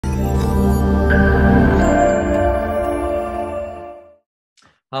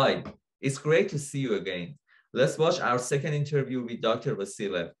Hi, it's great to see you again. Let's watch our second interview with Dr.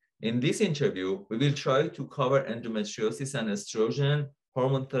 Vasilev. In this interview, we will try to cover endometriosis and estrogen,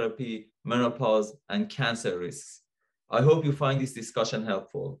 hormone therapy, menopause, and cancer risks. I hope you find this discussion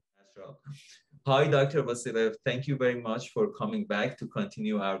helpful. Hi, Dr. Vasilev. Thank you very much for coming back to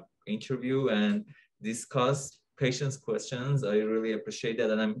continue our interview and discuss patients' questions. I really appreciate that,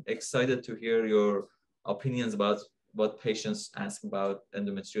 and I'm excited to hear your opinions about what patients ask about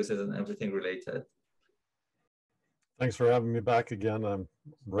endometriosis and everything related. Thanks for having me back again. I'm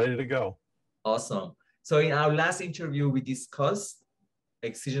ready to go. Awesome. So in our last interview, we discussed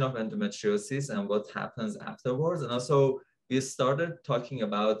excision of endometriosis and what happens afterwards. And also we started talking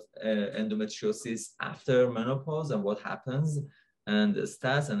about endometriosis after menopause and what happens and the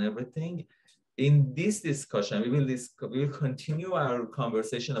stats and everything. In this discussion, we will continue our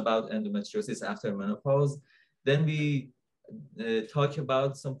conversation about endometriosis after menopause. Then we talk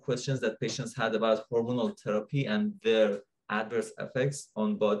about some questions that patients had about hormonal therapy and their adverse effects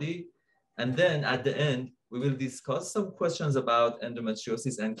on body. And then at the end, we will discuss some questions about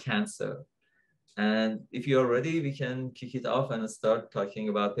endometriosis and cancer. And if you're ready, we can kick it off and start talking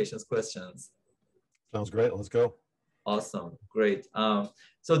about patients' questions. Sounds great. Let's go. Awesome. Great.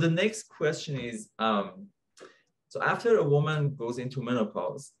 So the next question is, so after a woman goes into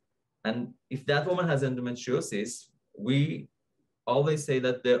menopause, and if that woman has endometriosis, we always say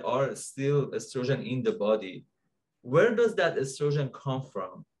that there are still estrogen in the body. Where does that estrogen come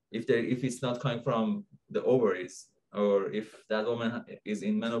from? If it's not coming from the ovaries, or if that woman is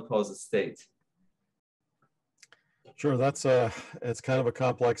in menopause state? Sure, it's kind of a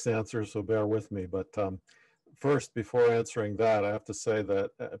complex answer, so bear with me. But first, before answering that, I have to say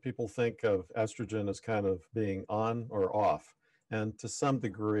that people think of estrogen as kind of being on or off. And to some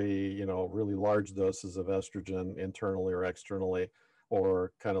degree, really large doses of estrogen internally or externally,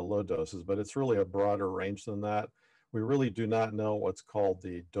 or kind of low doses, but it's really a broader range than that. We really do not know what's called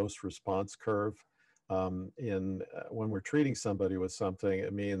the dose response curve. When we're treating somebody with something,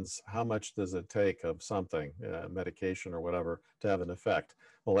 it means how much does it take of something, medication or whatever, to have an effect.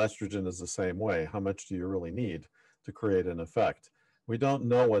 Well, estrogen is the same way. How much do you really need to create an effect? We don't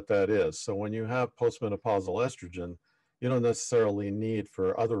know what that is. So when you have postmenopausal estrogen, you don't necessarily need,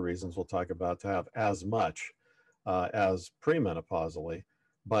 for other reasons we'll talk about, to have as much as premenopausally,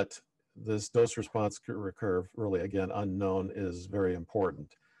 but this dose response curve, really again unknown, is very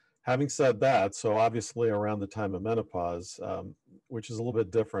important. Having said that, so obviously around the time of menopause, which is a little bit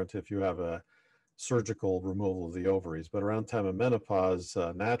different if you have a surgical removal of the ovaries, but around time of menopause,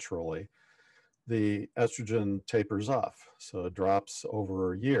 naturally, the estrogen tapers off. So it drops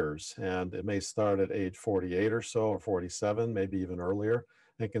over years, and it may start at age 48 or so, or 47, maybe even earlier.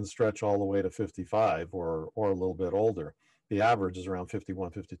 It can stretch all the way to 55 or a little bit older. The average is around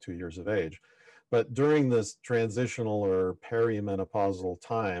 51, 52 years of age. But during this transitional or perimenopausal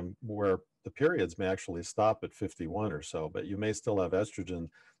time, where the periods may actually stop at 51 or so, but you may still have estrogen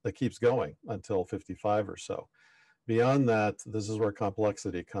that keeps going until 55 or so. Beyond that, this is where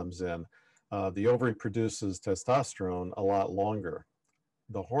complexity comes in. The ovary produces testosterone a lot longer.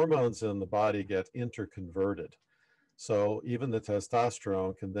 The hormones in the body get interconverted. So even the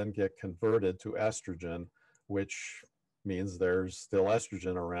testosterone can then get converted to estrogen, which means there's still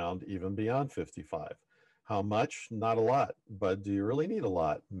estrogen around even beyond 55. How much? Not a lot. But do you really need a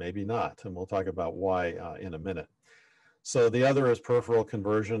lot? Maybe not. And we'll talk about why in a minute. So the other is peripheral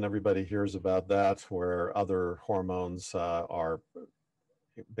conversion. Everybody hears about that, where other hormones are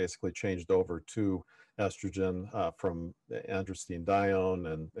basically changed over to estrogen from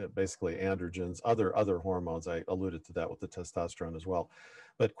androstenedione and basically androgens, other hormones. I alluded to that with the testosterone as well,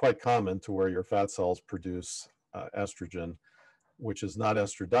 but quite common to where your fat cells produce estrogen, which is not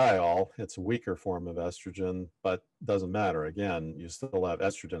estradiol. It's a weaker form of estrogen, but doesn't matter. Again, you still have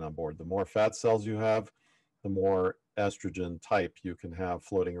estrogen on board. The more fat cells you have, the more estrogen type you can have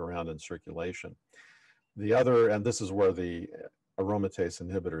floating around in circulation. The other, and this is where the aromatase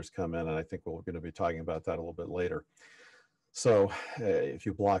inhibitors come in, and I think we're going to be talking about that a little bit later. So if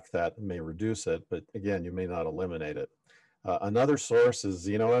you block that, it may reduce it, but again, you may not eliminate it. Another source is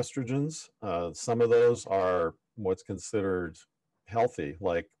xenoestrogens. Some of those are what's considered healthy,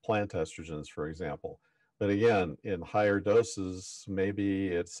 like plant estrogens, for example. But again, in higher doses, maybe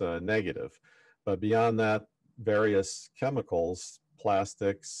it's negative. But beyond that, various chemicals,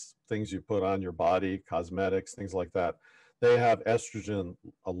 plastics, things you put on your body, cosmetics, things like that, they have estrogen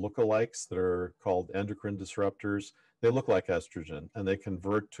lookalikes that are called endocrine disruptors. They look like estrogen, and they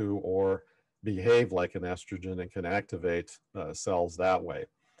convert to or behave like an estrogen and can activate cells that way.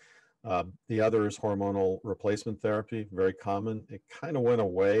 The other is hormonal replacement therapy, very common. It kind of went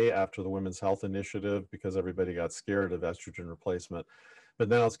away after the Women's Health Initiative because everybody got scared of estrogen replacement. But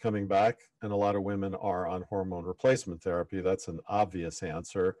now it's coming back, and a lot of women are on hormone replacement therapy. That's an obvious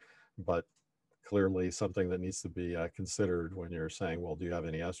answer, but clearly something that needs to be considered when you're saying, well, do you have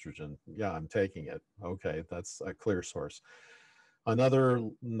any estrogen? Yeah, I'm taking it. Okay, that's a clear source. Another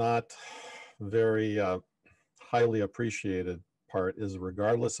not very highly appreciated part is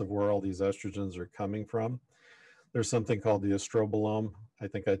regardless of where all these estrogens are coming from, there's something called the estrobolome. I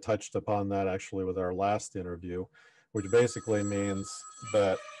think I touched upon that actually with our last interview, which basically means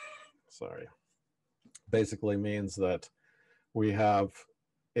that, we have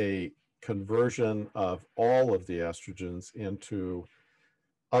a conversion of all of the estrogens into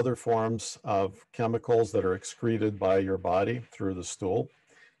other forms of chemicals that are excreted by your body through the stool.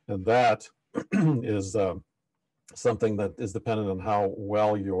 And that is something that is dependent on how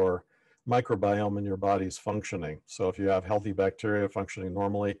well your microbiome in your body is functioning. So if you have healthy bacteria functioning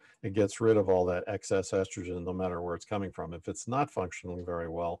normally, it gets rid of all that excess estrogen no matter where it's coming from. If it's not functioning very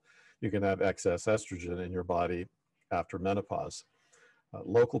well, you can have excess estrogen in your body after menopause.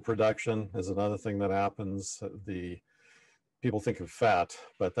 Local production is another thing that happens. People think of fat,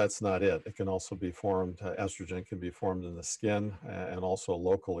 but that's not it. It can also be formed, estrogen can be formed in the skin and also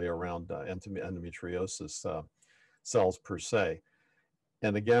locally around endometriosis cells per se.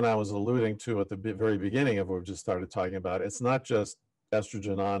 And again, I was alluding to at the very beginning of what we just started talking about, it's not just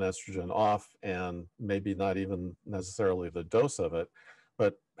estrogen on, estrogen off, and maybe not even necessarily the dose of it,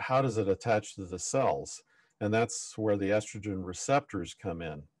 but how does it attach to the cells? And that's where the estrogen receptors come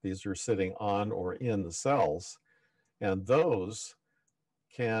in. These are sitting on or in the cells, and those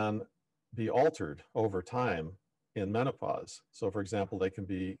can be altered over time in menopause. So for example, they can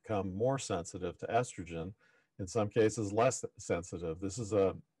become more sensitive to estrogen, in some cases less sensitive. This is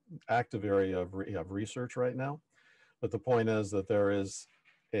an active area of research right now, but the point is that there is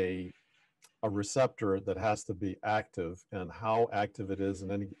a receptor that has to be active, and how active it is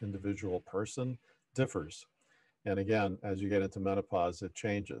in any individual person differs. And again, as you get into menopause, it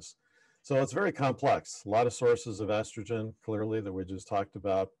changes. So it's very complex. A lot of sources of estrogen, clearly, that we just talked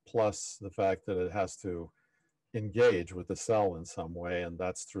about, plus the fact that it has to engage with the cell in some way, and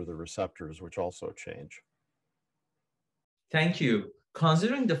that's through the receptors, which also change. Thank you.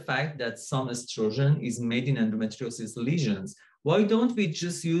 Considering the fact that some estrogen is made in endometriosis lesions, why don't we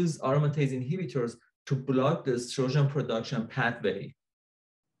just use aromatase inhibitors to block the estrogen production pathway?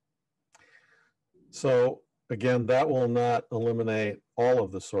 So again, that will not eliminate all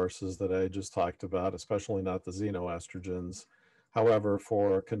of the sources that I just talked about, especially not the xenoestrogens. However,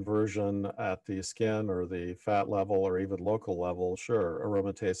 for conversion at the skin or the fat level or even local level, sure,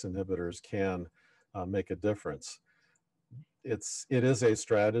 aromatase inhibitors can make a difference. It is a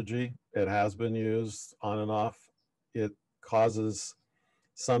strategy. It has been used on and off. It causes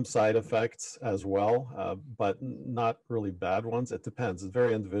some side effects as well, but not really bad ones. It depends. It's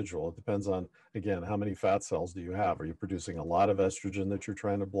very individual. It depends on, again, how many fat cells do you have? Are you producing a lot of estrogen that you're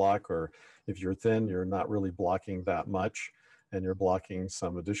trying to block? Or if you're thin, you're not really blocking that much, and you're blocking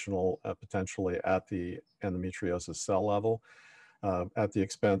some additional potentially at the endometriosis cell level, at the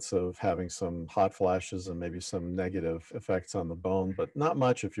expense of having some hot flashes and maybe some negative effects on the bone, but not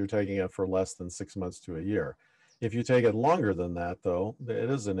much if you're taking it for less than 6 months to a year. If you take it longer than that, though, it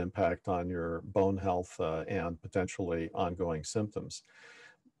is an impact on your bone health and potentially ongoing symptoms.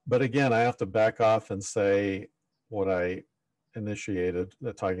 But again, I have to back off and say what I initiated,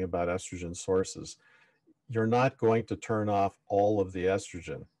 talking about estrogen sources. You're not going to turn off all of the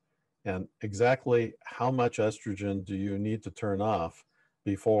estrogen. And exactly how much estrogen do you need to turn off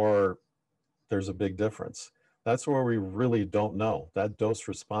before there's a big difference? That's where we really don't know. That dose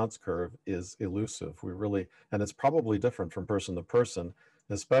response curve is elusive. And it's probably different from person to person,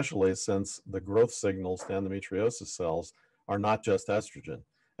 especially since the growth signals to endometriosis cells are not just estrogen.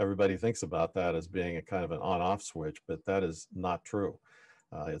 Everybody thinks about that as being a kind of an on-off switch, but that is not true.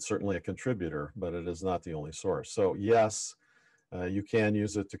 It's certainly a contributor, but it is not the only source. So yes, you can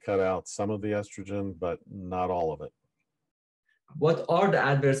use it to cut out some of the estrogen, but not all of it. What are the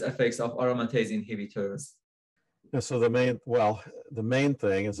adverse effects of aromatase inhibitors? Yeah, so the main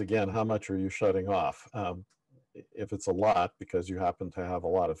thing is, again, how much are you shutting off? If it's a lot, because you happen to have a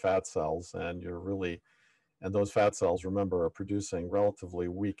lot of fat cells and and those fat cells, remember, are producing relatively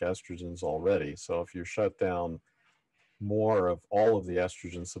weak estrogens already. So if you shut down more of all of the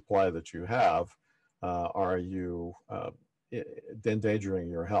estrogen supply that you have, are you endangering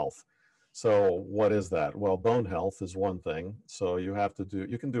your health? So what is that? Well, bone health is one thing. So you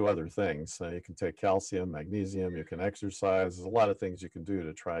can do other things. So you can take calcium, magnesium, you can exercise. There's a lot of things you can do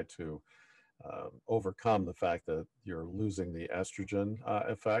to try to overcome the fact that you're losing the estrogen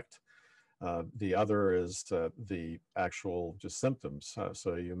effect. The other is the actual just symptoms.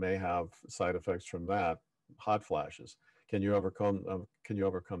 So you may have side effects from that, hot flashes. Can you overcome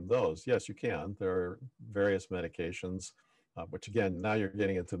those? Yes, you can. There are various medications, which again, now you're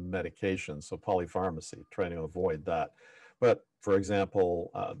getting into medications, so polypharmacy, trying to avoid that. But for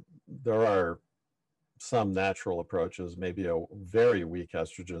example, there are some natural approaches, maybe a very weak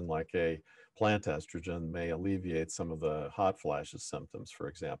estrogen like a plant estrogen may alleviate some of the hot flashes symptoms, for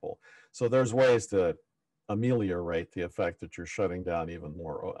example. So there's ways to ameliorate the effect that you're shutting down even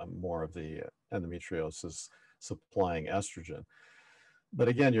more of the endometriosis supplying estrogen. But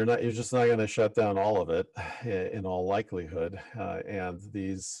again, you're just not going to shut down all of it in all likelihood. And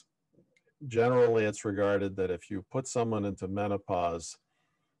these generally, it's regarded that if you put someone into menopause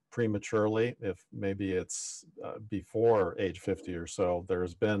prematurely, if maybe it's before age 50 or so,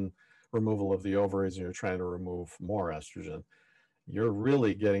 there's been removal of the ovaries and you're trying to remove more estrogen, you're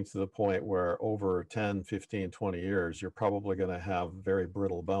really getting to the point where over 10, 15, 20 years, you're probably going to have very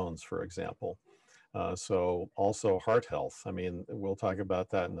brittle bones, for example. So also heart health. I mean, we'll talk about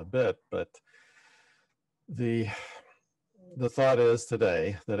that in a bit, but the thought is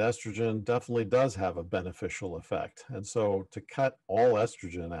today that estrogen definitely does have a beneficial effect. And so to cut all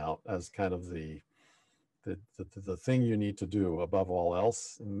estrogen out as kind of the thing you need to do above all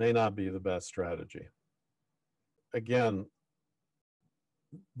else may not be the best strategy. Again,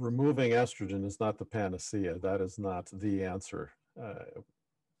 removing estrogen is not the panacea. That is not the answer.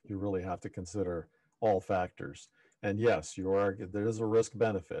 You really have to consider all factors. And yes, there is a risk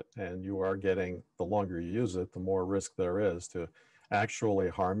benefit, and you are getting, the longer you use it, the more risk there is to actually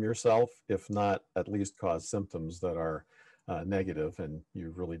harm yourself, if not at least cause symptoms that are negative and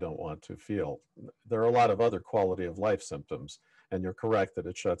you really don't want to feel. There are a lot of other quality of life symptoms, and you're correct that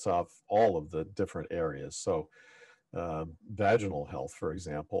it shuts off all of the different areas. So vaginal health, for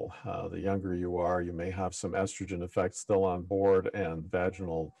example, the younger you are, you may have some estrogen effects still on board, and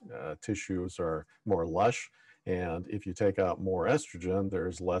vaginal tissues are more lush. And if you take out more estrogen,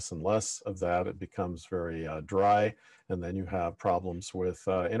 there's less and less of that. It becomes very dry, and then you have problems with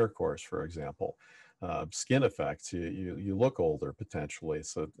intercourse, for example. Skin effects, you look older potentially.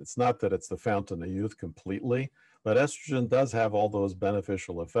 So it's not that it's the fountain of youth completely, but estrogen does have all those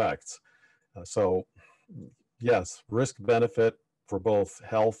beneficial effects. So yes, risk benefit for both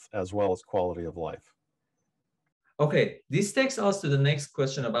health as well as quality of life. Okay, this takes us to the next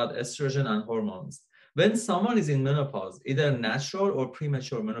question about estrogen and hormones. When someone is in menopause, either natural or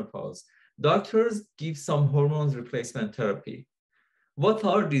premature menopause, doctors give some hormones replacement therapy. What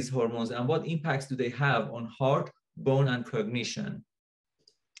are these hormones and what impacts do they have on heart, bone, and cognition?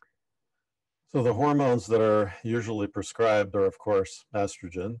 So the hormones that are usually prescribed are, of course,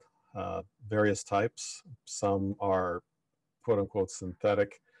 estrogen, various types. Some are quote unquote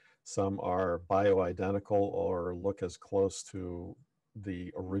synthetic, some are bioidentical or look as close to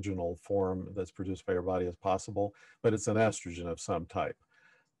the original form that's produced by your body as possible, but it's an estrogen of some type.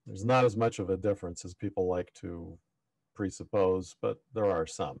 There's not as much of a difference as people like to presuppose, but there are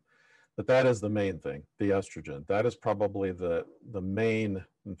some. But that is the main thing, the estrogen. That is probably the main,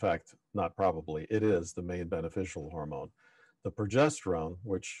 in fact, not probably, it is the main beneficial hormone. The progesterone,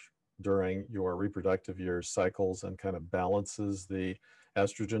 which during your reproductive years cycles and kind of balances the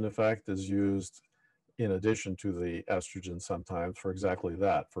estrogen effect, is used in addition to the estrogen sometimes for exactly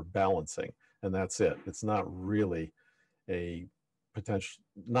that, for balancing. And that's it. It's not really a potential,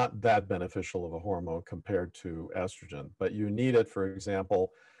 not that beneficial of a hormone compared to estrogen, but you need it, for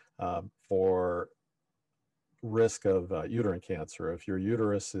example, for risk of uterine cancer. If your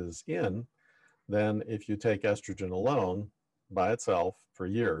uterus is in, then if you take estrogen alone by itself for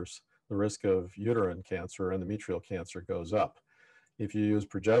years, the risk of uterine cancer, endometrial cancer, goes up. If you use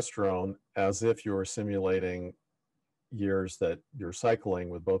progesterone as if you're simulating years that you're cycling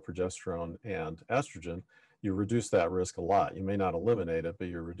with both progesterone and estrogen, you reduce that risk a lot. You may not eliminate it, but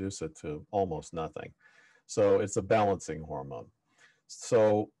you reduce it to almost nothing. So it's a balancing hormone.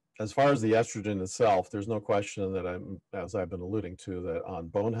 So as far as the estrogen itself, there's no question that as I've been alluding to, that on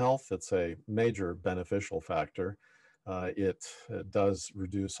bone health, it's a major beneficial factor. It does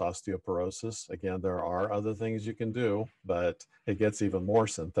reduce osteoporosis. Again, there are other things you can do, but it gets even more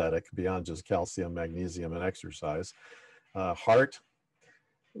synthetic beyond just calcium, magnesium, and exercise. Heart,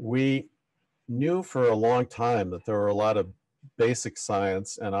 we knew for a long time that there were a lot of basic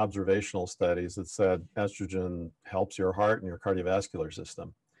science and observational studies that said estrogen helps your heart and your cardiovascular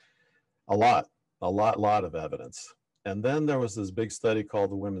system. A lot, lot of evidence. And then there was this big study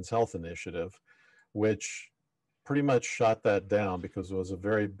called the Women's Health Initiative, which pretty much shot that down because it was a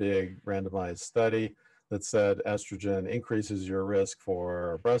very big randomized study that said estrogen increases your risk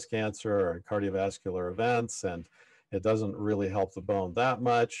for breast cancer or cardiovascular events, and it doesn't really help the bone that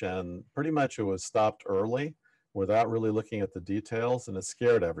much. And pretty much it was stopped early without really looking at the details, and it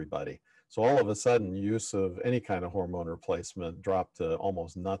scared everybody. So all of a sudden, use of any kind of hormone replacement dropped to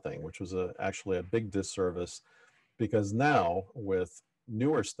almost nothing, which was actually a big disservice, because now with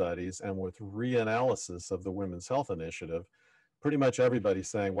newer studies and with reanalysis of the Women's Health Initiative, pretty much everybody's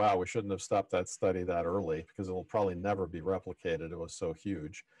saying, wow, we shouldn't have stopped that study that early because it will probably never be replicated. It was so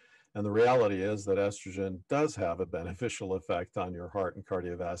huge. And the reality is that estrogen does have a beneficial effect on your heart and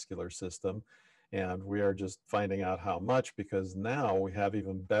cardiovascular system. And we are just finding out how much, because now we have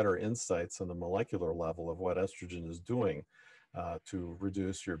even better insights on the molecular level of what estrogen is doing to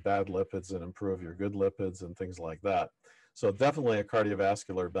reduce your bad lipids and improve your good lipids and things like that. So definitely a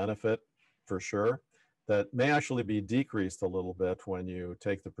cardiovascular benefit for sure, that may actually be decreased a little bit when you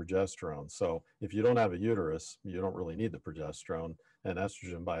take the progesterone. So if you don't have a uterus, you don't really need the progesterone, and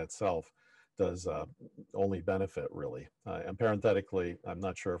estrogen by itself does only benefit really. And parenthetically, I'm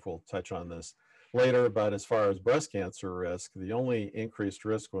not sure if we'll touch on this later, but as far as breast cancer risk, the only increased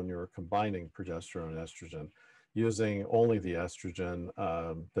risk when you're combining progesterone and estrogen, using only the estrogen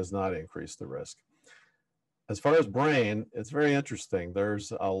does not increase the risk. As far as brain, it's very interesting.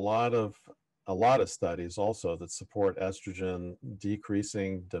 There's a lot of studies also that support estrogen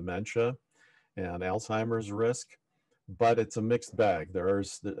decreasing dementia and Alzheimer's risk, but it's a mixed bag.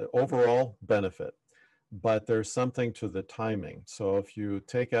 There's the overall benefit, but there's something to the timing. So if you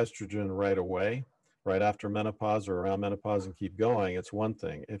take estrogen right away, right after menopause or around menopause and keep going, it's one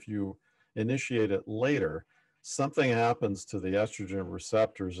thing. If you initiate it later, something happens to the estrogen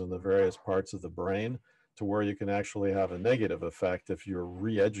receptors in the various parts of the brain to where you can actually have a negative effect if you're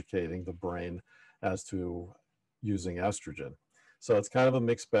re-educating the brain as to using estrogen. So it's kind of a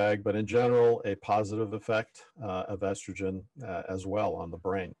mixed bag, but in general, a positive effect of estrogen as well on the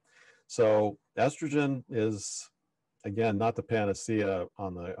brain. So estrogen is, again, not the panacea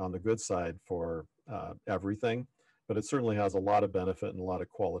on the good side for everything, but it certainly has a lot of benefit and a lot of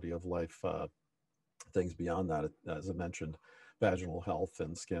quality of life things beyond that, as I mentioned, vaginal health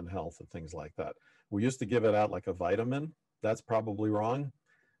and skin health and things like that. We used to give it out like a vitamin. That's probably wrong.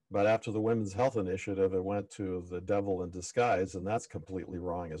 But after the Women's Health Initiative, it went to the devil in disguise, and that's completely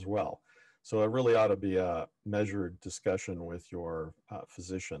wrong as well. So it really ought to be a measured discussion with your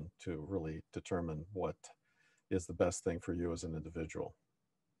physician to really determine what is the best thing for you as an individual.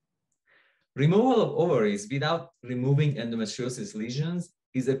 Removal of ovaries without removing endometriosis lesions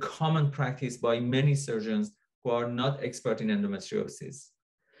is a common practice by many surgeons who are not expert in endometriosis.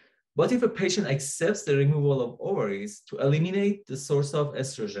 But if a patient accepts the removal of ovaries to eliminate the source of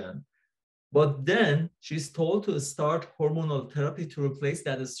estrogen, but then she's told to start hormonal therapy to replace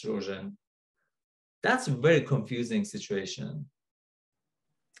that estrogen, that's a very confusing situation.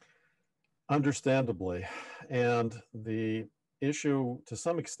 Understandably. And the issue to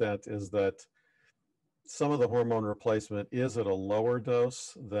some extent is that some of the hormone replacement is at a lower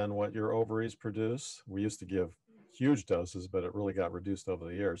dose than what your ovaries produce. We used to give huge doses, but it really got reduced over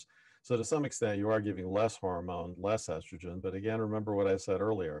the years. So to some extent, you are giving less hormone, less estrogen. But again, remember what I said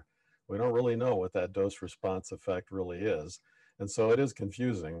earlier. We don't really know what that dose response effect really is. And so it is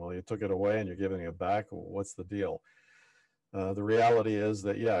confusing. Well, you took it away and you're giving it back. What's the deal? The reality is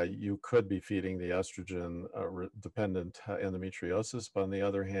that, yeah, you could be feeding the estrogen dependent endometriosis, but on the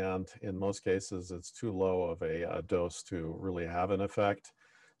other hand, in most cases, it's too low of a dose to really have an effect.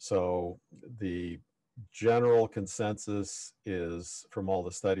 So the general consensus is from all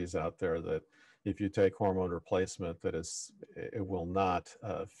the studies out there that if you take hormone replacement, that it will not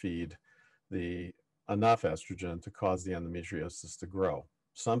feed the enough estrogen to cause the endometriosis to grow.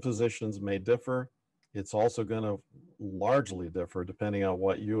 Some physicians may differ. It's also going to largely differ depending on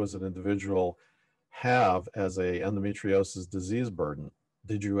what you as an individual have as a endometriosis disease burden.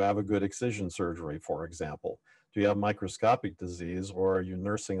 Did you have a good excision surgery, for example? Do you have microscopic disease, or are you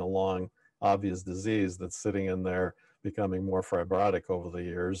nursing along obvious disease that's sitting in there becoming more fibrotic over the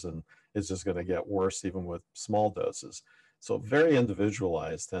years, and it's just going to get worse even with small doses? So very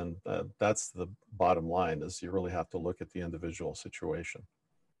individualized, and that's the bottom line, is you really have to look at the individual situation.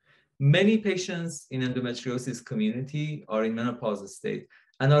 Many patients in endometriosis community are in menopausal state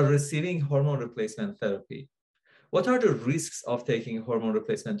and are receiving hormone replacement therapy. What are the risks of taking hormone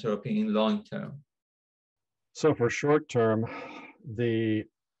replacement therapy in long term? So for short term, the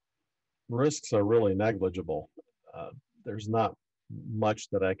risks are really negligible. There's not much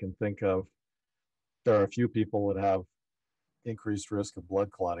that I can think of. There are a few people that have increased risk of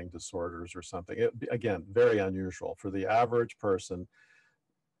blood clotting disorders or something. Again, very unusual. For the average person,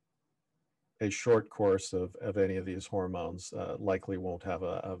 a short course of any of these hormones likely won't have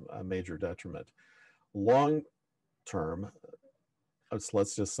a major detriment. Long term,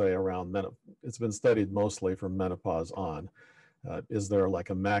 let's just say around it's been studied mostly from menopause on. Is there like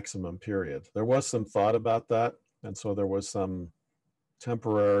a maximum period? There was some thought about that, and so there was some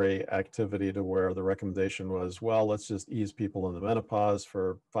temporary activity to where the recommendation was, well, let's just ease people into menopause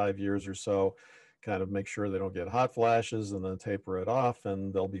for 5 years or so, kind of make sure they don't get hot flashes, and then taper it off,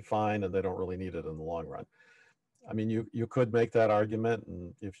 and they'll be fine, and they don't really need it in the long run. I mean, you could make that argument,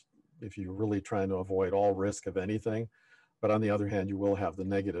 and if you're really trying to avoid all risk of anything, but on the other hand, you will have the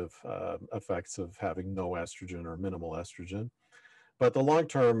negative effects of having no estrogen or minimal estrogen. But the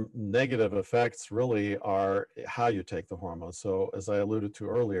long-term negative effects really are how you take the hormone. So as I alluded to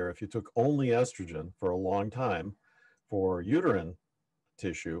earlier, if you took only estrogen for a long time for uterine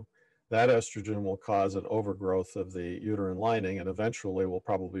tissue, that estrogen will cause an overgrowth of the uterine lining and eventually will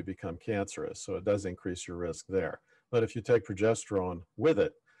probably become cancerous. So it does increase your risk there. But if you take progesterone with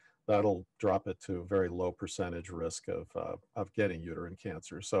it, that'll drop it to a very low percentage risk of getting uterine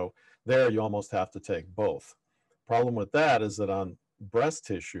cancer. So there you almost have to take both. Problem with that is that on breast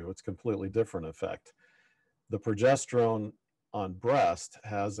tissue, it's completely different effect. The progesterone on breast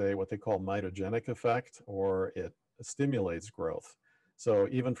has what they call mitogenic effect, or it stimulates growth. So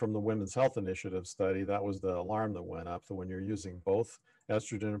even from the Women's Health Initiative study, that was the alarm that went up, that when you're using both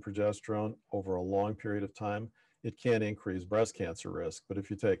estrogen and progesterone over a long period of time, it can increase breast cancer risk. But if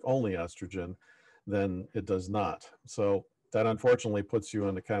you take only estrogen, then it does not. So that unfortunately puts you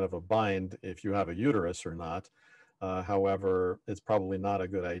in a kind of a bind if you have a uterus or not. However, it's probably not a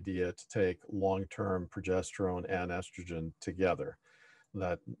good idea to take long-term progesterone and estrogen together.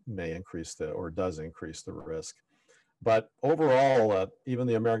 That may increase or does increase the risk. But overall, even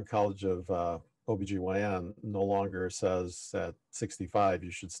the American College of OBGYN no longer says at 65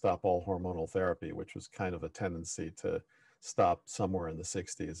 you should stop all hormonal therapy, which was kind of a tendency to stop somewhere in the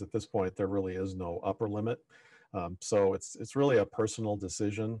 60s. At this point, there really is no upper limit. So it's really a personal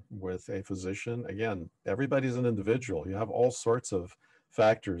decision with a physician. Again, everybody's an individual. You have all sorts of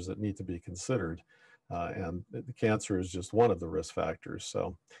factors that need to be considered, and the cancer is just one of the risk factors.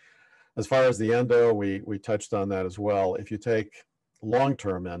 So as far as the endo, we touched on that as well. If you take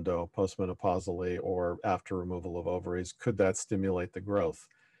long-term endo postmenopausally or after removal of ovaries, could that stimulate the growth?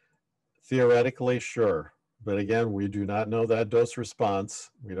 Theoretically, sure. But again, we do not know that dose response.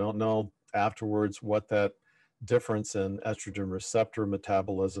 We don't know afterwards what that difference in estrogen receptor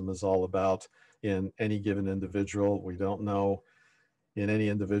metabolism is all about in any given individual. We don't know in any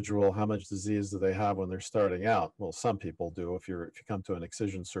individual how much disease do they have when they're starting out. Well, some people do. If you come to an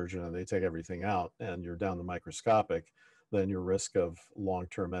excision surgeon and they take everything out and you're down to microscopic, then your risk of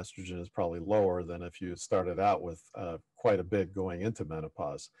long-term estrogen is probably lower than if you started out with quite a bit going into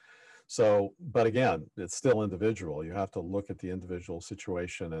menopause. So, but again, it's still individual. You have to look at the individual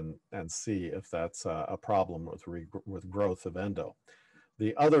situation and see if that's a problem with growth of endo.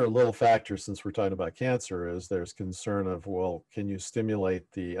 The other little factor, since we're talking about cancer, is there's concern of, well, can you stimulate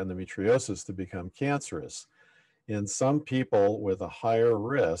the endometriosis to become cancerous? In some people with a higher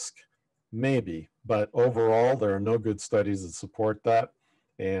risk, maybe, but overall, there are no good studies that support that.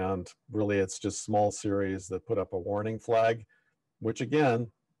 And really, it's just small series that put up a warning flag, which again,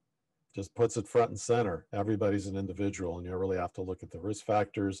 just puts it front and center. Everybody's an individual, and you really have to look at the risk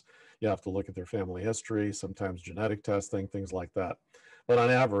factors. You have to look at their family history, sometimes genetic testing, things like that. But on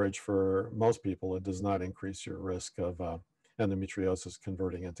average, for most people, it does not increase your risk of endometriosis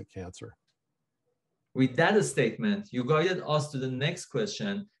converting into cancer. With that statement, you guided us to the next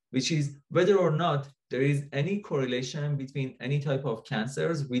question, which is whether or not there is any correlation between any type of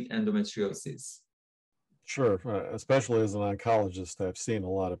cancers with endometriosis. Sure, especially as an oncologist, I've seen a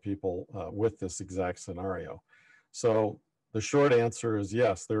lot of people with this exact scenario. So the short answer is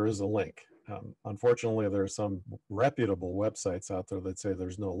yes, there is a link. Unfortunately, there are some reputable websites out there that say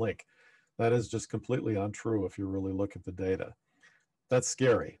there's no link. That is just completely untrue if you really look at the data. That's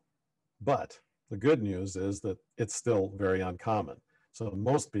scary, but the good news is that it's still very uncommon. So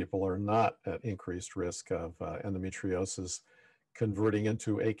most people are not at increased risk of endometriosis converting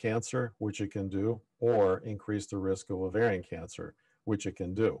into a cancer, which it can do, or increase the risk of ovarian cancer, which it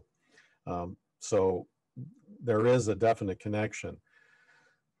can do. So there is a definite connection.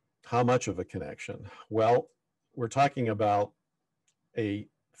 How much of a connection? Well, we're talking about a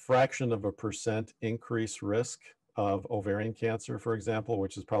fraction of a % increased risk of ovarian cancer, for example,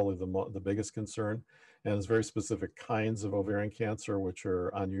 which is probably the biggest concern. And there's very specific kinds of ovarian cancer, which are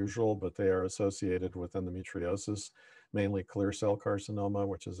unusual, but they are associated with endometriosis, mainly clear cell carcinoma,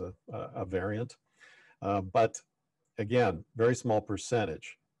 which is a variant. But again, very small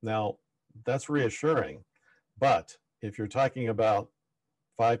percentage. Now, that's reassuring, but if you're talking about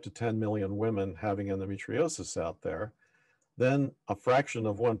 5 to 10 million women having endometriosis out there, then a fraction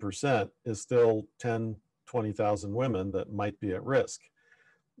of 1% is still 10, 20,000 women that might be at risk.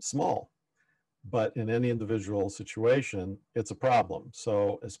 Small, but in any individual situation, it's a problem.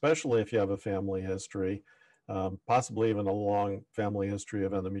 So especially if you have a family history, possibly even a long family history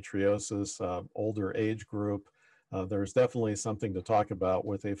of endometriosis, older age group, there's definitely something to talk about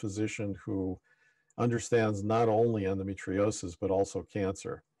with a physician who understands not only endometriosis, but also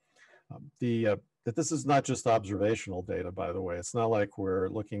cancer. That this is not just observational data, by the way. It's not like we're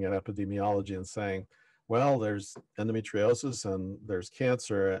looking at epidemiology and saying, well, there's endometriosis and there's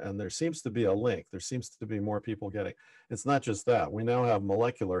cancer, and there seems to be a link. There seems to be more people getting. It's not just that. We now have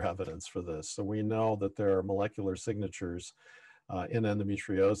molecular evidence for this. So we know that there are molecular signatures in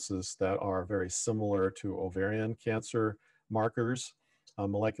endometriosis that are very similar to ovarian cancer markers,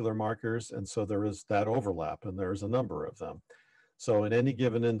 molecular markers. And so there is that overlap, and there's a number of them. So in any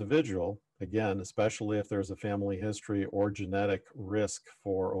given individual, again, especially if there's a family history or genetic risk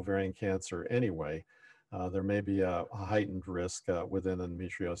for ovarian cancer anyway, there may be a heightened risk within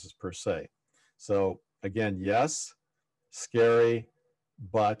endometriosis per se. So again, yes, scary,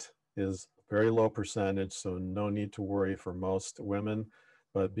 but is very low percentage, so no need to worry for most women,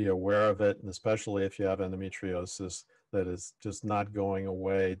 but be aware of it, and especially if you have endometriosis that is just not going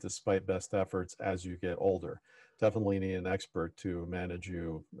away despite best efforts as you get older. Definitely need an expert to manage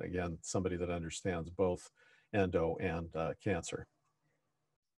you, again, somebody that understands both endo and cancer.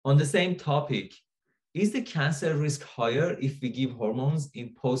 On the same topic, is the cancer risk higher if we give hormones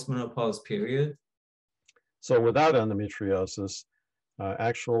in post-menopause period? So without endometriosis,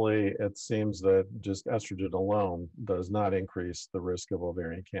 actually, it seems that just estrogen alone does not increase the risk of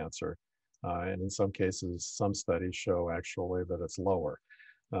ovarian cancer. And in some cases, some studies show actually that it's lower.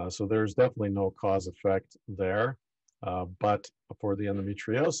 So there's definitely no cause effect there. But for the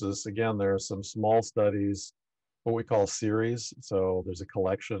endometriosis, again, there are some small studies, what we call series. So there's a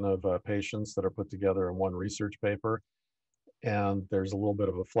collection of patients that are put together in one research paper. And there's a little bit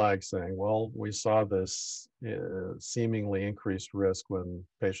of a flag saying, well, we saw this seemingly increased risk when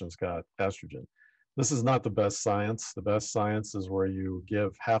patients got estrogen. This is not the best science. The best science is where you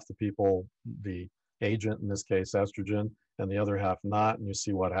give half the people the agent, in this case estrogen, and the other half not, and you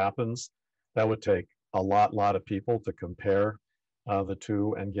see what happens. That would take a lot of people to compare the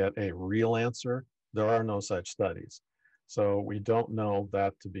two and get a real answer. There are no such studies. So we don't know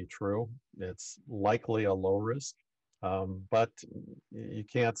that to be true. It's likely a low risk. But you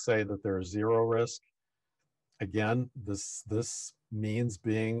can't say that there's zero risk. Again, this means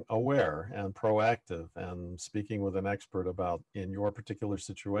being aware and proactive and speaking with an expert about, in your particular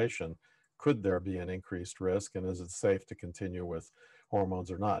situation, could there be an increased risk, and is it safe to continue with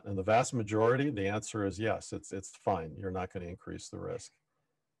hormones or not? And the vast majority, the answer is yes, it's fine. You're not going to increase the risk.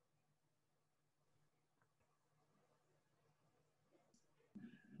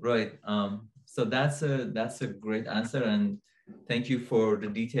 Right. So that's a great answer, and thank you for the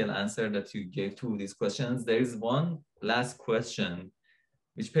detailed answer that you gave to these questions. There is one last question,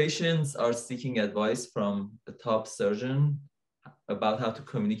 which patients are seeking advice from a top surgeon about how to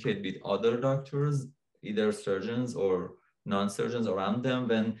communicate with other doctors, either surgeons or non-surgeons around them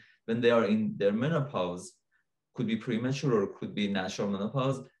when they are in their menopause, could be premature or could be natural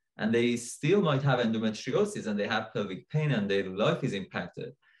menopause, and they still might have endometriosis and they have pelvic pain and their life is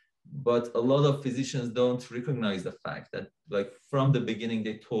impacted. But a lot of physicians don't recognize the fact that, like, from the beginning,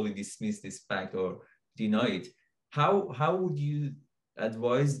 they totally dismiss this fact or deny it. How would you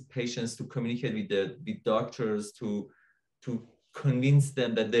advise patients to communicate with doctors to convince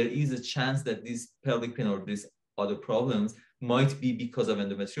them that there is a chance that this pelvic pain or these other problems might be because of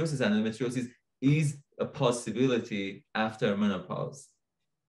endometriosis, and endometriosis is a possibility after menopause?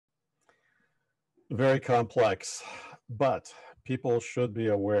 Very complex, but people should be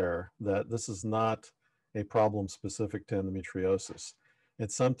aware that this is not a problem specific to endometriosis.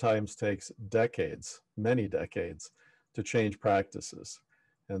 It sometimes takes decades, many decades, to change practices.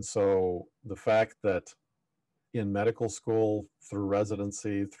 And so the fact that in medical school, through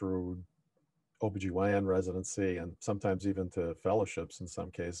residency, through OBGYN residency, and sometimes even to fellowships in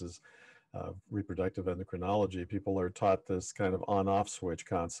some cases, reproductive endocrinology, people are taught this kind of on-off switch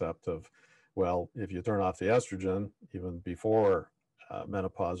concept of, well, if you turn off the estrogen, even before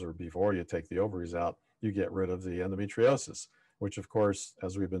menopause or before you take the ovaries out, you get rid of the endometriosis, which of course,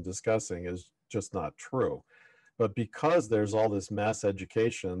 as we've been discussing, is just not true. But because there's all this mass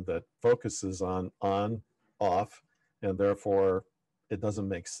education that focuses on, off, and therefore it doesn't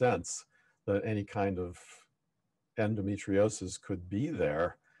make sense that any kind of endometriosis could be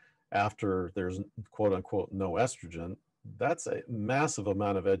there after there's quote unquote no estrogen, that's a massive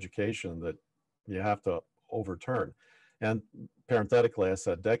amount of education that you have to overturn. And parenthetically, I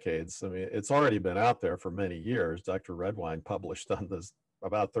said decades. I mean, it's already been out there for many years. Dr. Redwine published on this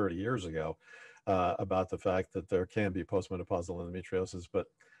about 30 years ago about the fact that there can be postmenopausal endometriosis. But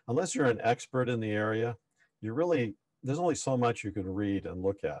unless you're an expert in the area, there's only so much you can read and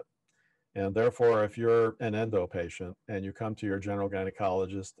look at. And therefore, if you're an endo patient and you come to your general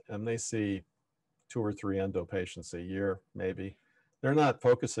gynecologist and they see 2 or 3 endo patients a year, maybe, they're not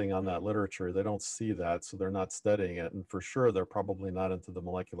focusing on that literature. They don't see that, so they're not studying it. And for sure, they're probably not into the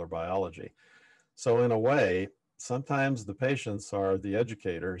molecular biology. So in a way, sometimes the patients are the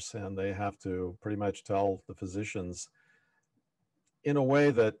educators, and they have to pretty much tell the physicians in a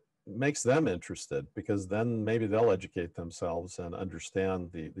way that makes them interested, because then maybe they'll educate themselves and understand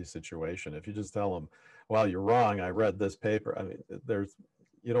the situation. If you just tell them, well, you're wrong, I read this paper, I mean,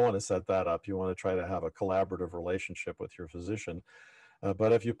 you don't want to set that up. You want to try to have a collaborative relationship with your physician.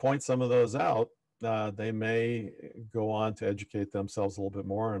 But if you point some of those out, they may go on to educate themselves a little bit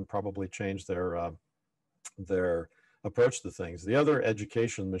more and probably change their approach to things. The other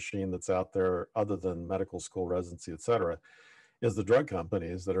education machine that's out there, other than medical school residency, et cetera, is the drug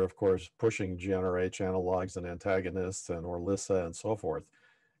companies that are, of course, pushing GnRH analogs and antagonists and Orlissa and so forth.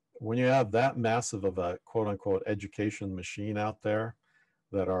 When you have that massive of a quote unquote education machine out there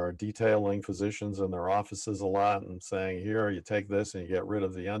that are detailing physicians in their offices a lot and saying, here, you take this and you get rid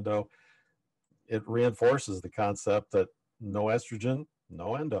of the endo, it reinforces the concept that no estrogen,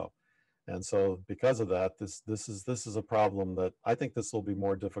 no endo. And so because of that, this is a problem that I think this will be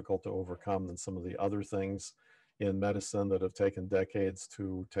more difficult to overcome than some of the other things in medicine that have taken decades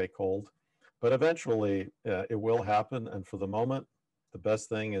to take hold. But eventually it will happen. And for the moment, the best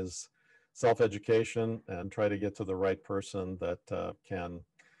thing is self-education and try to get to the right person that can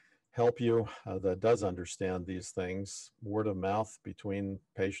help you, that does understand these things. Word of mouth between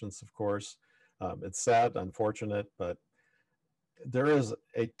patients, of course. It's sad, unfortunate, but there is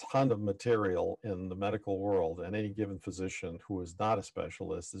a ton of material in the medical world, and any given physician who is not a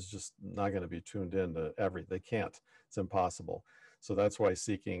specialist is just not going to be tuned into they can't. It's impossible. So that's why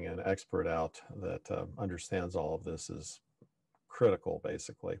seeking an expert out that understands all of this is critical,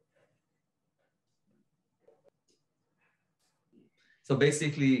 basically. So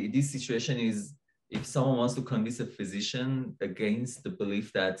basically, this situation is if someone wants to convince a physician against the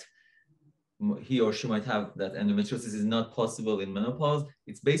belief that he or she might have that endometriosis is not possible in menopause,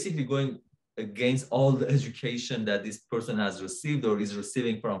 it's basically going against all the education that this person has received or is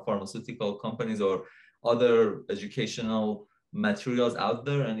receiving from pharmaceutical companies or other educational materials out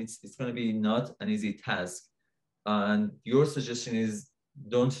there, and it's going to be not an easy task. And your suggestion is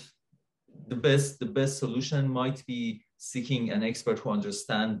the best solution might be seeking an expert who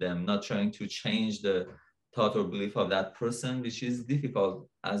understands them, not trying to change the thought or belief of that person, which is difficult.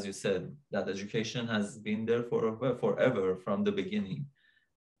 As you said, that education has been there forever from the beginning.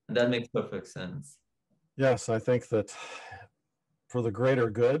 And that makes perfect sense. Yes, I think that for the greater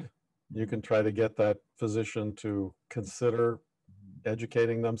good, you can try to get that physician to consider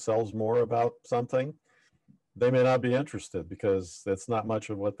educating themselves more about something. They may not be interested because that's not much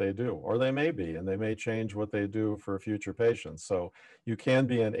of what they do, or they may be, and they may change what they do for future patients. So you can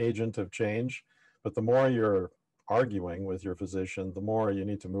be an agent of change, but the more you're arguing with your physician, the more you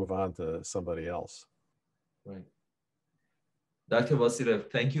need to move on to somebody else. Right. Dr. Vasilev,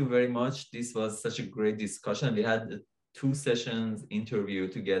 thank you very much. This was such a great discussion. We had 2 sessions interview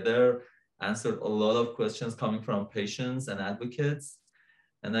together, answered a lot of questions coming from patients and advocates.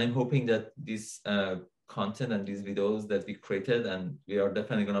 And I'm hoping that this content and these videos that we created, and we are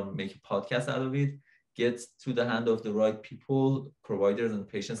definitely going to make a podcast out of it, gets to the hand of the right people, providers and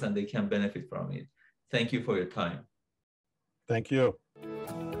patients, and they can benefit from it. Thank you for your time. Thank you.